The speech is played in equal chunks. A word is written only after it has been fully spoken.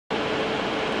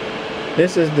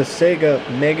This is the SEGA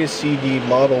MEGA-CD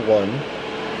Model 1,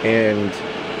 and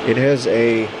it has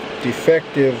a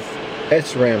defective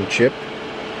SRAM chip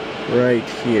right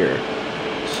here.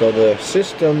 So the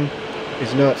system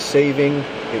is not saving,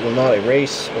 it will not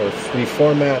erase or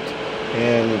reformat,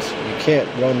 and you can't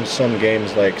run some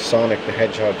games like Sonic the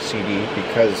Hedgehog CD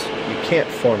because you can't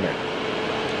format.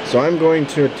 So I'm going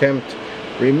to attempt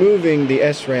removing the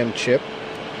SRAM chip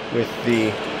with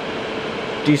the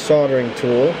desoldering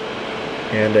tool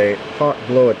and a hot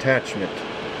blow attachment.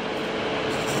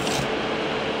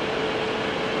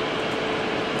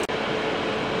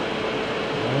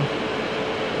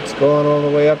 It's going all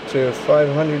the way up to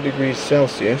 500 degrees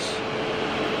Celsius.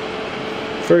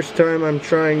 First time I'm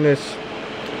trying this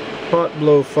hot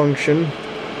blow function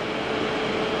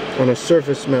on a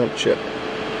surface mount chip.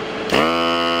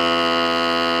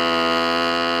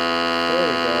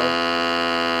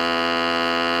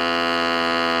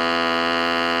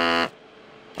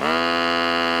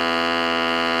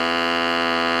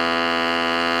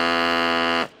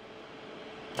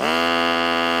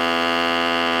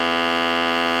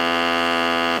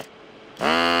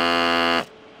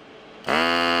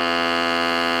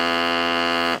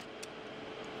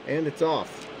 And it's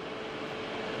off.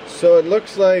 So it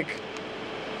looks like,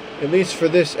 at least for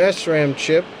this SRAM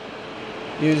chip,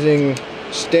 using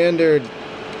standard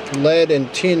lead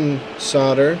and tin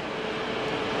solder,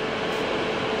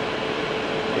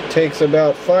 it takes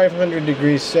about 500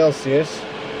 degrees Celsius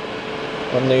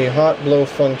on the hot blow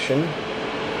function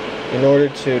in order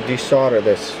to desolder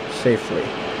this safely.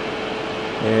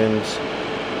 And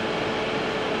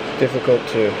it's difficult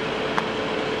to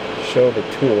show the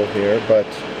tool here, but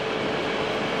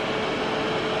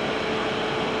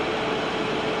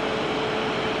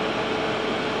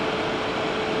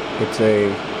it's a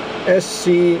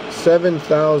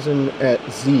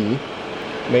SC7000Z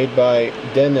made by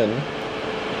Denon.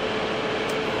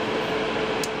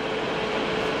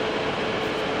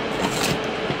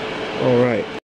 Alright,